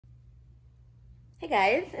Hey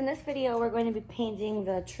guys, in this video we're going to be painting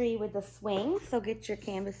the tree with the swing, so get your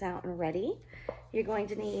canvas out and ready. You're going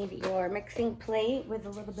to need your mixing plate with a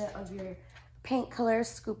little bit of your paint color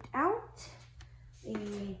scooped out,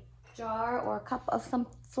 a jar or a cup of some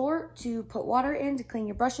sort to put water in to clean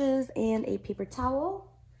your brushes, and a paper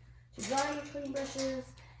towel to dry your clean brushes.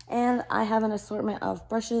 And I have an assortment of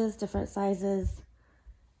brushes, different sizes.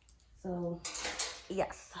 So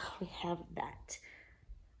yes, we have that.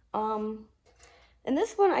 In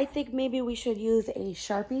this one, I think maybe we should use a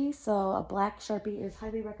Sharpie. So a black Sharpie is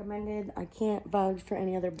highly recommended. I can't vouch for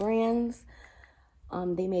any other brands.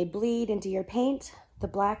 They may bleed into your paint. The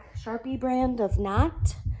black Sharpie brand does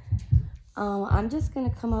not. I'm just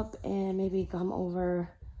gonna come up and maybe come over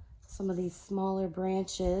some of these smaller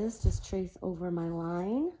branches, just trace over my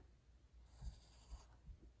line.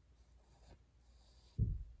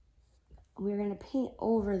 We're gonna paint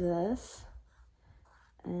over this,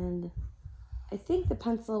 and I think the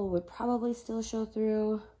pencil would probably still show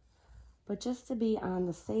through, but just to be on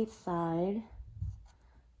the safe side,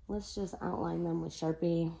 let's just outline them with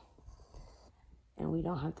Sharpie and we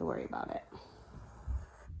don't have to worry about it.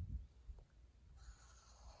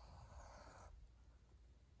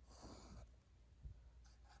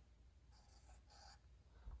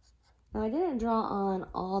 Now I didn't draw on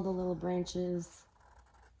all the little branches.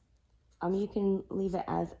 You can leave it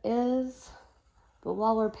as is. But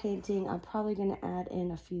while we're painting, I'm probably going to add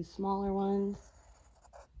in a few smaller ones.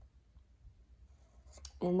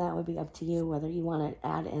 And that would be up to you whether you want to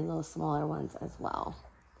add in those smaller ones as well.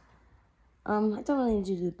 I don't really need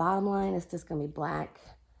to do the bottom line. It's just going to be black.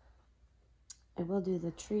 I will do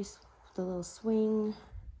the tree, the little swing.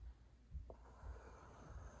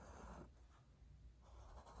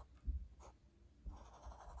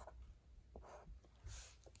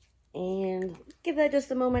 And give that just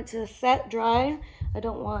a moment to set, dry. I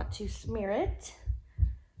don't want to smear it.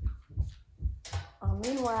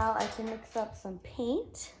 Meanwhile, I can mix up some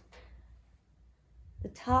paint. The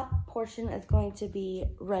top portion is going to be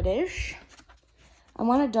reddish. I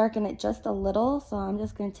want to darken it just a little, so I'm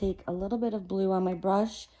just going to take a little bit of blue on my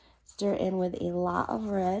brush, stir in with a lot of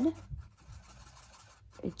red.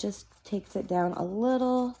 It just takes it down a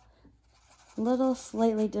little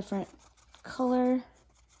slightly different color.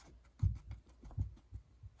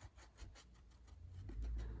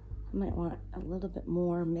 I might want a little bit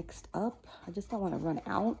more mixed up. I just don't want to run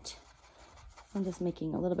out. I'm just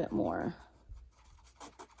making a little bit more.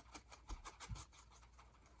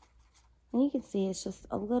 And you can see it's just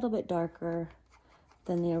a little bit darker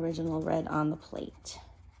than the original red on the plate.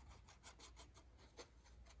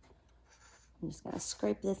 I'm just going to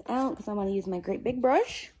scrape this out because I want to use my great big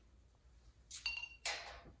brush.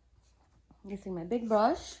 Using my big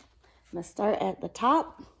brush, I'm going to start at the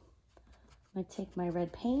top. I'm going to take my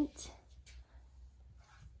red paint.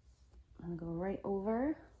 I'm going to go right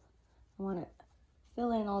over. I want to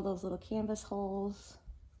fill in all those little canvas holes.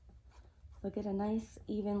 So get a nice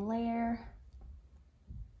even layer.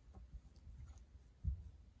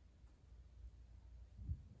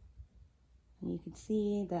 And you can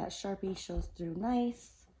see that Sharpie shows through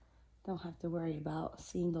nice. Don't have to worry about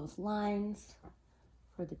seeing those lines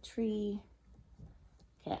for the tree.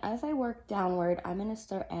 Okay, as I work downward, I'm going to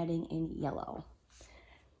start adding in yellow.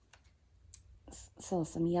 So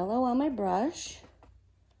some yellow on my brush,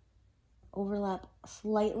 overlap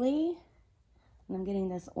slightly, and I'm getting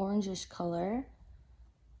this orangish color.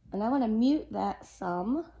 And I want to mute that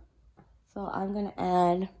some, so I'm going to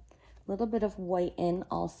add a little bit of white in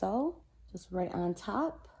also, just right on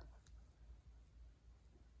top.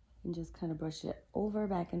 And just kind of brush it over,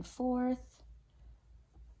 back and forth.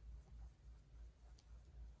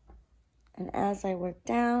 And as I work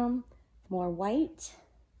down, more white.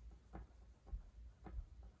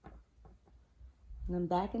 And then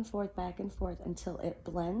back and forth until it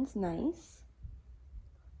blends nice.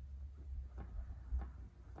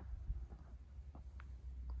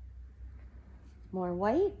 More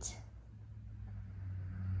white.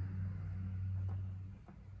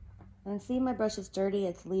 And see, my brush is dirty.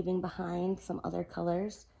 It's leaving behind some other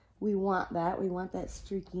colors. We want that. We want that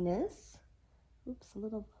streakiness. Oops, a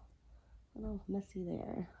little messy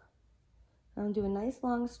there. I'm doing nice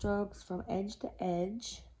long strokes from edge to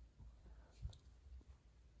edge.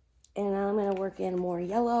 And I'm going to work in more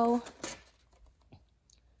yellow.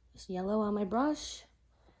 Just yellow on my brush.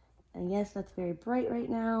 And yes, that's very bright right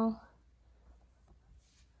now.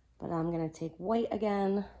 But I'm going to take white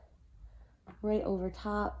again, right over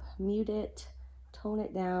top, mute it, tone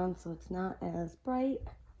it down so it's not as bright.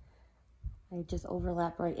 I just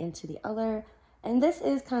overlap right into the other. And this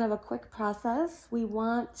is kind of a quick process. We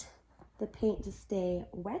want the paint to stay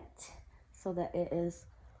wet. so that it is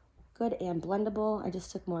good and blendable. I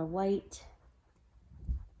just took more white,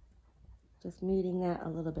 just muting that a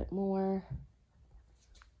little bit more.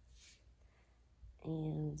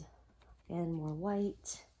 And again, more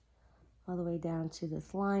white all the way down to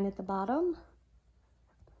this line at the bottom.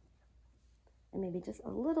 And maybe just a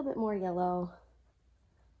little bit more yellow.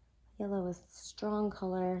 Yellow is a strong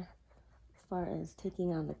color as far as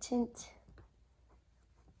taking on the tint.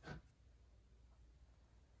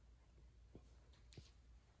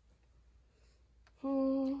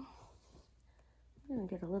 I'm gonna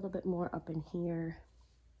get a little bit more up in here.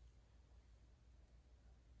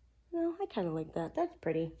 No, I kind of like that. That's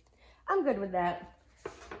pretty. I'm good with that.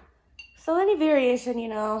 So any variation, you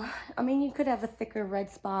know, I mean, you could have a thicker red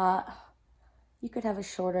spot. You could have a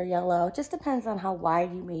shorter yellow. It just depends on how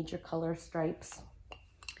wide you made your color stripes.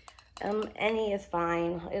 Any is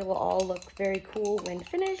fine. It will all look very cool when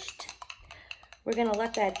finished. We're gonna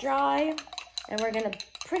let that dry, and we're gonna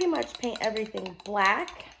pretty much paint everything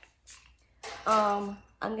black.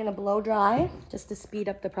 I'm gonna blow dry just to speed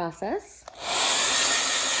up the process.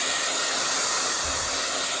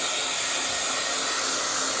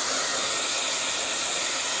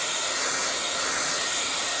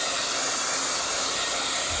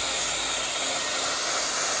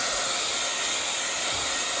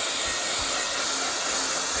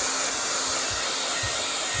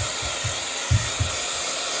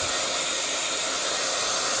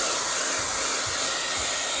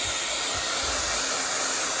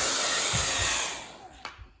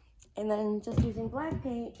 And then just using black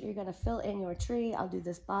paint, you're gonna fill in your tree. I'll do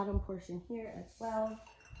this bottom portion here as well.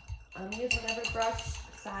 Use whatever brush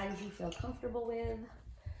size you feel comfortable with.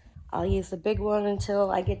 I'll use the big one until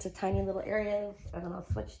I get to tiny little areas, and then I'll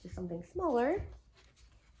switch to something smaller.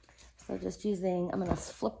 So just using, I'm gonna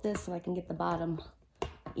flip this so I can get the bottom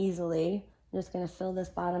easily. I'm just gonna fill this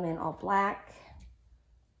bottom in all black.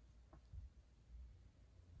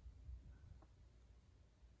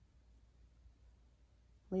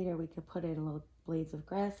 Later we could put in little blades of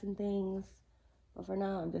grass and things, but for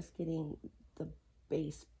now I'm just getting the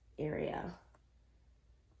base area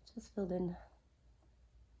just filled in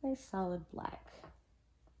nice solid black.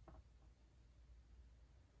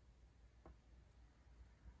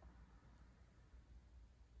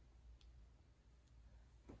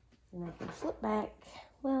 And I can flip back.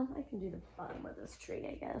 Well, I can do the bottom of this tree,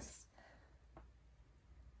 I guess.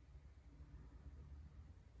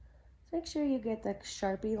 Make sure you get the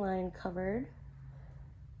Sharpie line covered.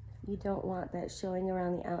 You don't want that showing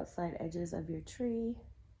around the outside edges of your tree.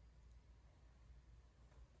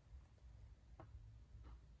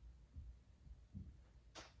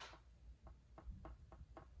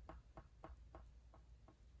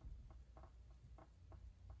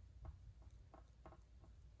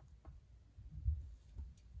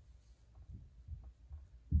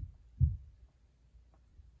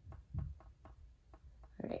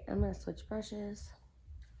 All right, I'm gonna switch brushes.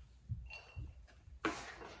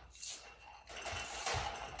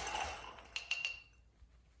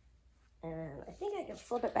 And I think I can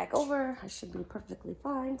flip it back over. I should be perfectly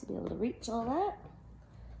fine to be able to reach all that.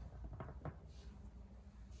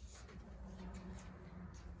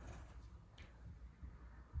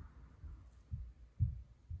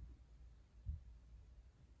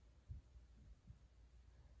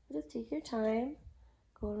 Just take your time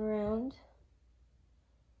going around,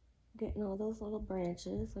 getting all those little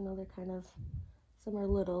branches. I know they're kind of, some are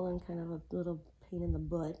little and kind of a little pain in the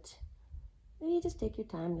butt. Maybe you just take your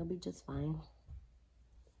time, you'll be just fine.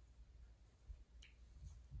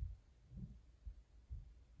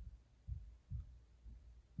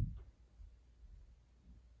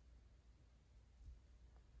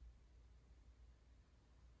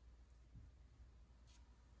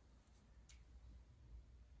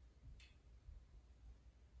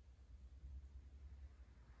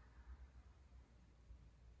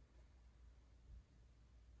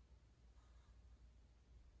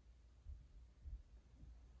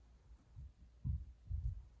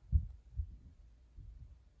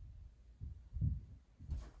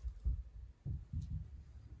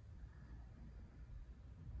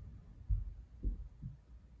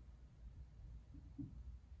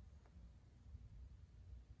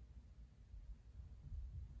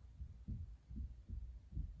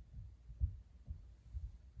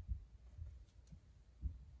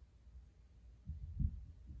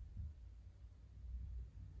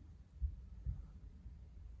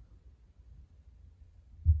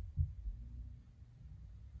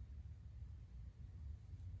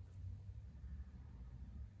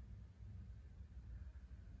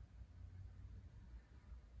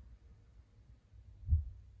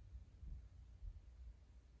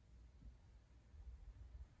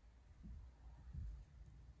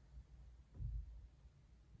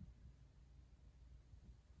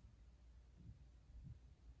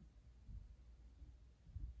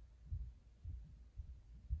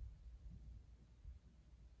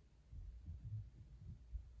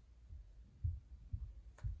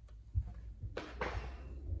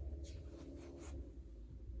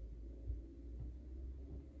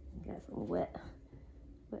 some wet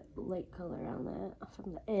light color on that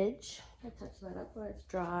from the edge. I touch that up when it's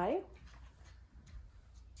dry.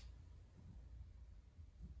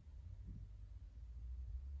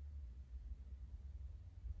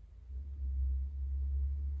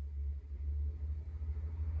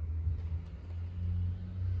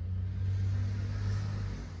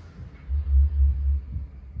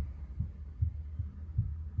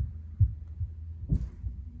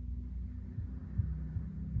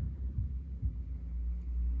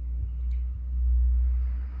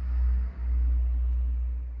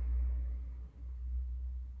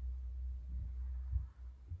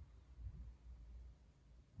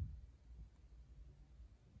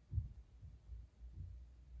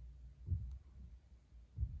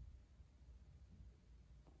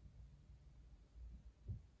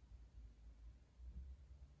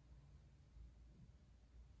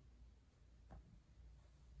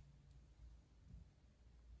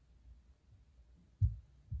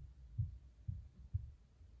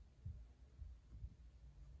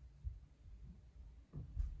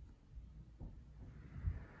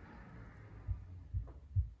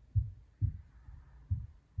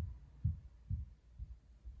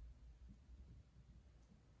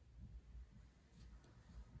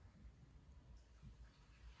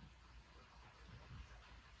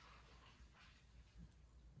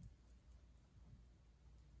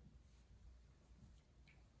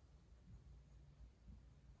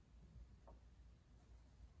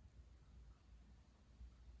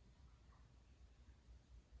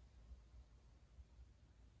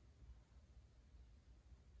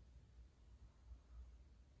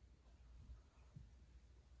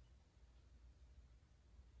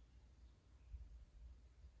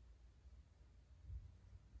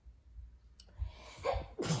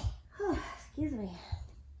 Excuse me.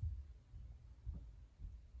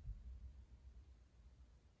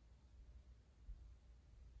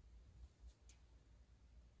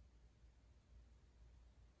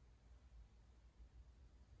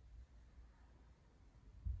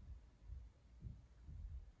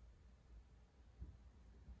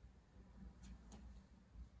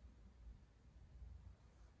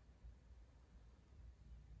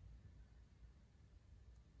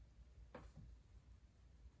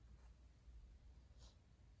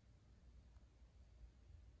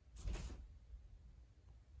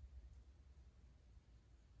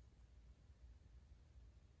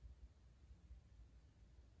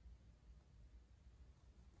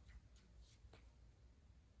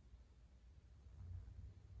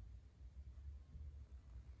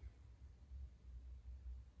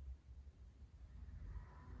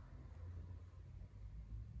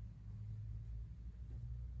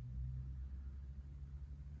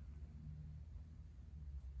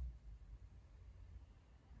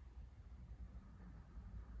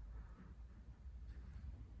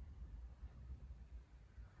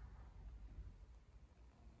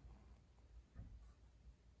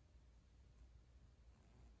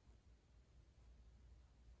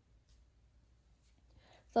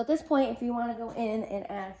 So at this point, if you want to go in and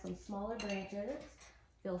add some smaller branches,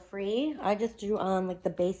 feel free. I just drew on like the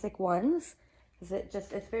basic ones because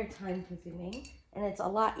it's very time consuming, and it's a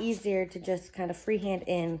lot easier to just kind of freehand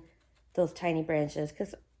in those tiny branches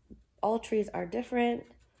because all trees are different.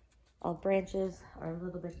 All branches are a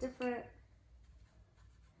little bit different.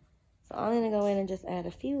 So I'm going to go in and just add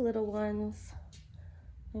a few little ones.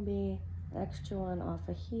 Maybe an extra one off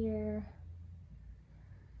of here.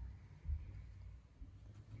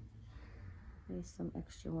 Maybe some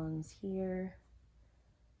extra ones here.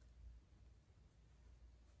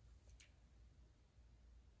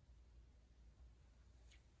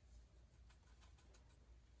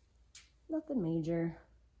 Nothing major.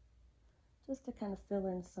 Just to kind of fill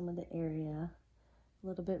in some of the area a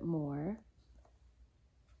little bit more.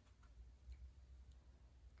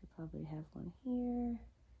 Could probably have one here.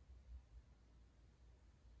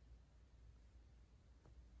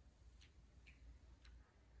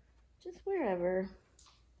 Just wherever.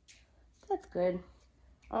 That's good.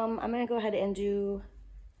 I'm gonna go ahead and do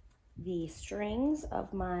the strings of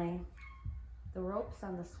the ropes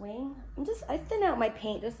on the swing. I thin out my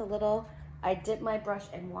paint just a little. I dip my brush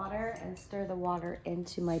in water and stir the water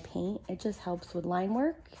into my paint. It just helps with line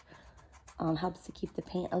work. Helps to keep the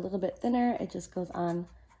paint a little bit thinner. It just goes on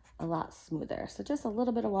a lot smoother. So just a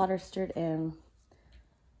little bit of water stirred in,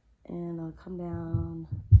 and I'll come down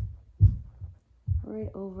right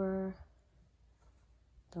over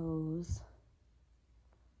those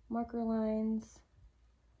marker lines.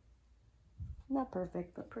 Not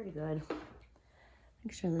perfect, but pretty good.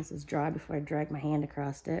 Make sure this is dry before I drag my hand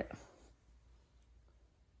across it.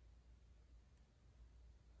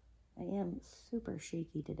 super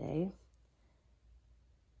shaky today.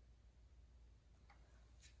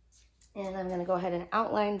 And I'm gonna go ahead and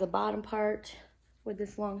outline the bottom part with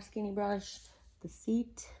this long skinny brush, the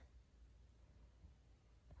seat.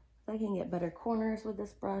 If I can get better corners with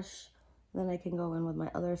this brush, then I can go in with my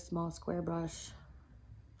other small square brush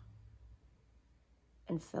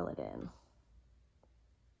and fill it in.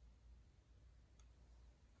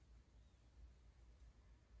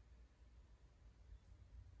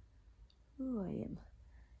 Ooh, I am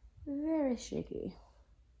very shaky.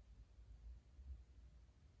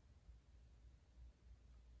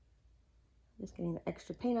 Just getting the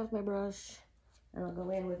extra paint off my brush, and I'll go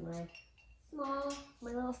in with my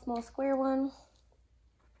little small square one,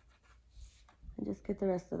 and just get the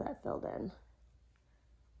rest of that filled in.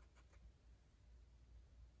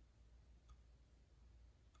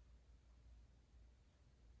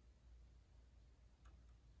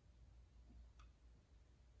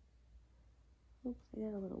 Oops, I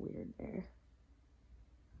got a little weird there.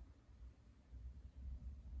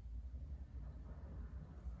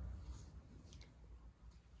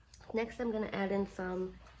 Next, I'm gonna add in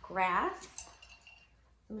some grass.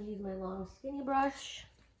 I'm gonna use my long skinny brush.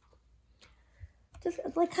 Just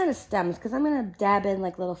like kind of stems, because I'm gonna dab in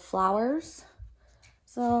like little flowers.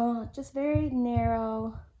 So just very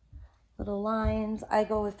narrow little lines. I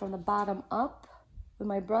go from the bottom up with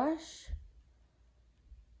my brush.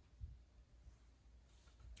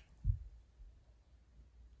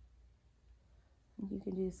 You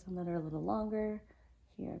can do some that are a little longer.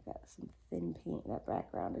 Here I've got some thin paint. That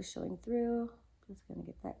background is showing through. Just gonna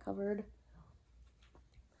get that covered.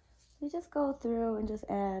 So you just go through and just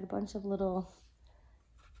add a bunch of little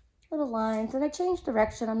lines. And I change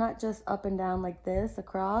direction. I'm not just up and down like this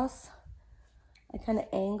across. I kind of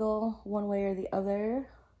angle one way or the other,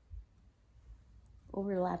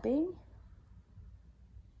 overlapping.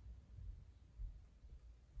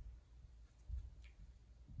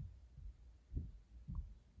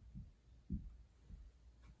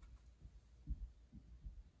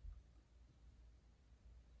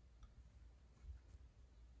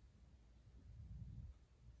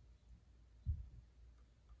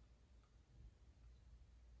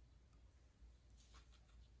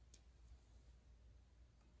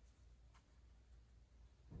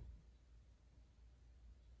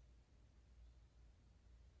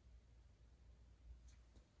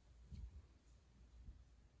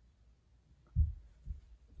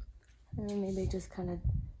 And then maybe just kind of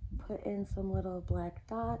put in some little black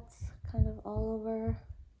dots kind of all over.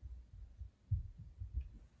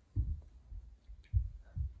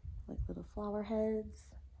 Like little flower heads.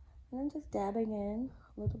 And then just dabbing in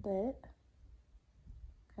a little bit.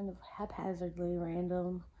 Kind of haphazardly,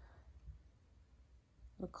 random.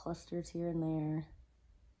 Little clusters here and there.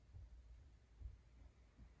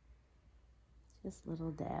 Just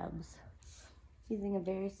little dabs. Using a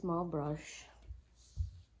very small brush.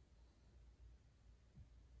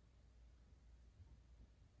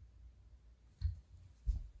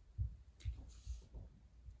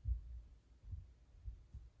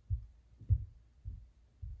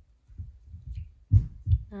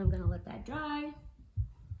 I'm gonna let that dry.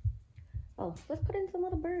 Oh, let's put in some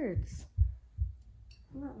little birds.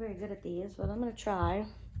 I'm not very good at these, but I'm gonna try.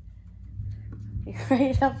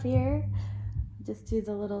 Right up here, just do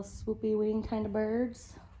the little swoopy wing kind of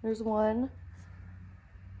birds. There's one.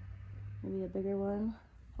 Maybe a bigger one.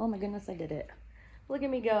 Oh my goodness, I did it. Look at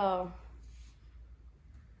me go.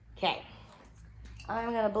 Okay.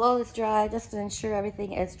 I'm gonna blow this dry just to ensure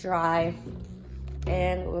everything is dry.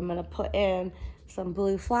 And I'm gonna put in some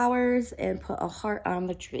blue flowers and put a heart on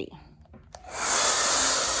the tree.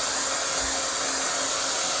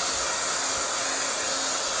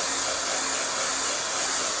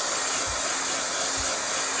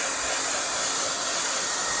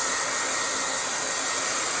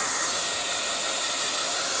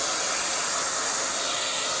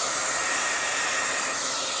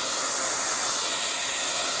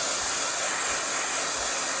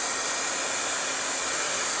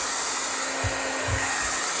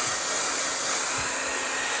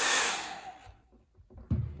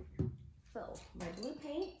 My blue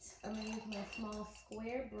paint, I'm going to use my small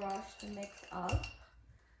square brush to mix up.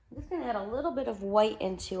 I'm just going to add a little bit of white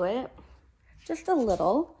into it, just a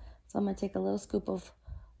little. So I'm going to take a little scoop of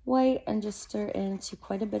white and just stir into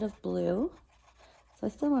quite a bit of blue. So I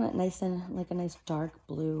still want it nice and like a nice dark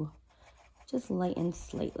blue, just lighten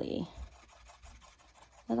slightly.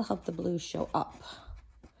 That'll help the blue show up.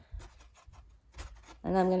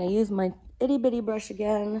 And I'm going to use my itty bitty brush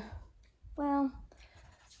again. Well,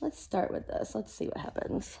 let's start with this. Let's see what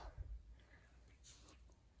happens.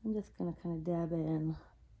 I'm just going to kind of dab in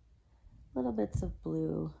little bits of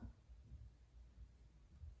blue,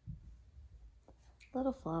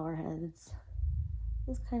 little flower heads,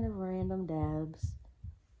 just kind of random dabs,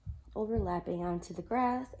 overlapping onto the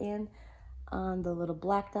grass and on the little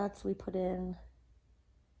black dots we put in.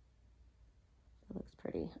 It looks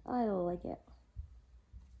pretty. I like it.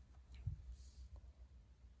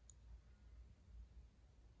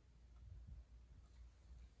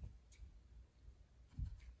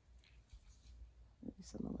 Maybe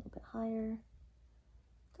some a little bit higher.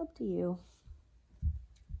 It's up to you.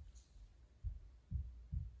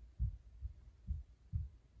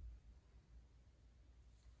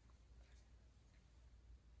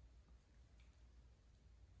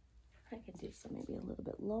 I can do some maybe a little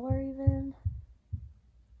bit lower even.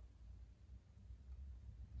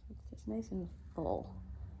 It's just nice and full.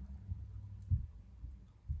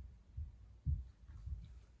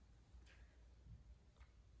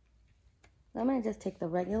 I'm gonna just take the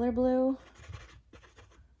regular blue,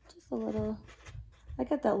 just a little. I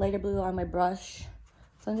got that lighter blue on my brush,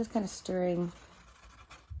 so I'm just kind of stirring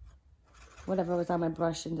whatever was on my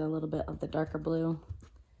brush into a little bit of the darker blue.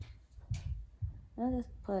 I'll just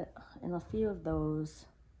put in a few of those.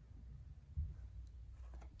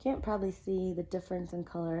 Can't probably see the difference in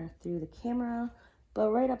color through the camera,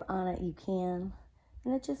 but right up on it you can,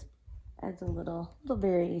 and it just adds a little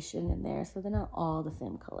variation in there so they're not all the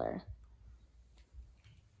same color.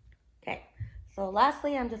 Okay, so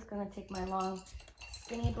lastly I'm just going to take my long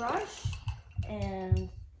skinny brush and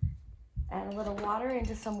add a little water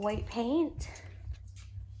into some white paint.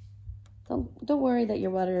 Don't worry that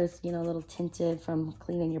your water is, you know, a little tinted from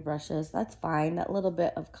cleaning your brushes. That's fine. That little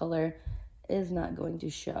bit of color is not going to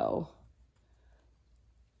show.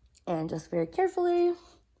 And just very carefully,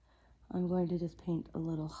 I'm going to just paint a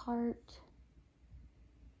little heart.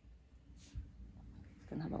 It's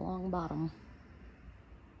going to have a long bottom.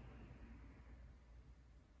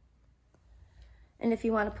 And if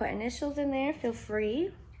you want to put initials in there, feel free.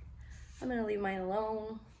 I'm going to leave mine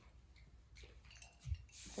alone.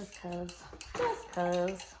 Just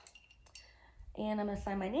cause. And I'm gonna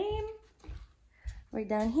sign my name right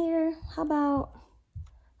down here. How about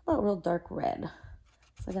real dark red?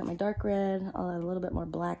 So I got my dark red. I'll add a little bit more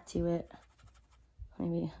black to it.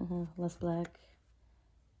 Maybe less black.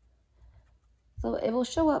 So it will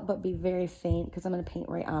show up but be very faint because I'm gonna paint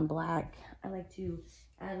right on black. I like to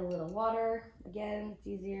add a little water. Again, it's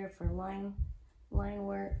easier for line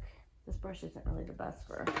work. This brush isn't really the best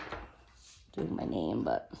for doing my name,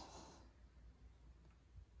 but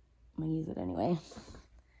I'm gonna use it anyway.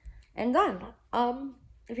 And done.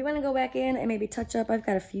 If you want to go back in and maybe touch up, I've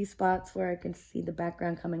got a few spots where I can see the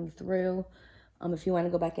background coming through. If you want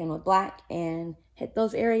to go back in with black and hit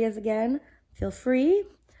those areas again, feel free.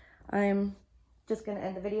 I'm just gonna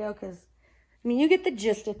end the video because, I mean, you get the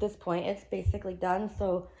gist at this point. It's basically done,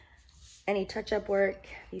 so any touch-up work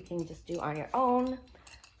you can just do on your own.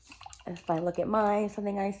 If I look at mine,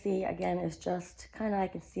 something I see, again, is just kind of, I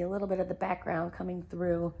can see a little bit of the background coming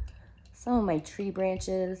through some of my tree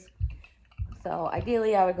branches. So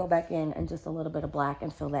ideally, I would go back in and just a little bit of black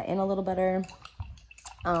and fill that in a little better.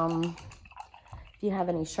 If you have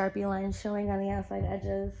any Sharpie lines showing on the outside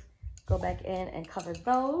edges, go back in and cover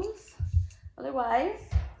those. Otherwise,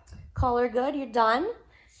 call her good, you're done.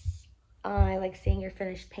 I like seeing your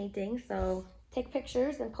finished painting, so take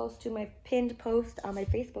pictures and post to my pinned post on my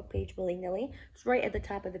Facebook page, Willy-Nilly. It's right at the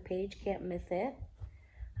top of the page, can't miss it.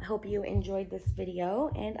 I hope you enjoyed this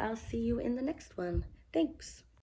video, and I'll see you in the next one. Thanks.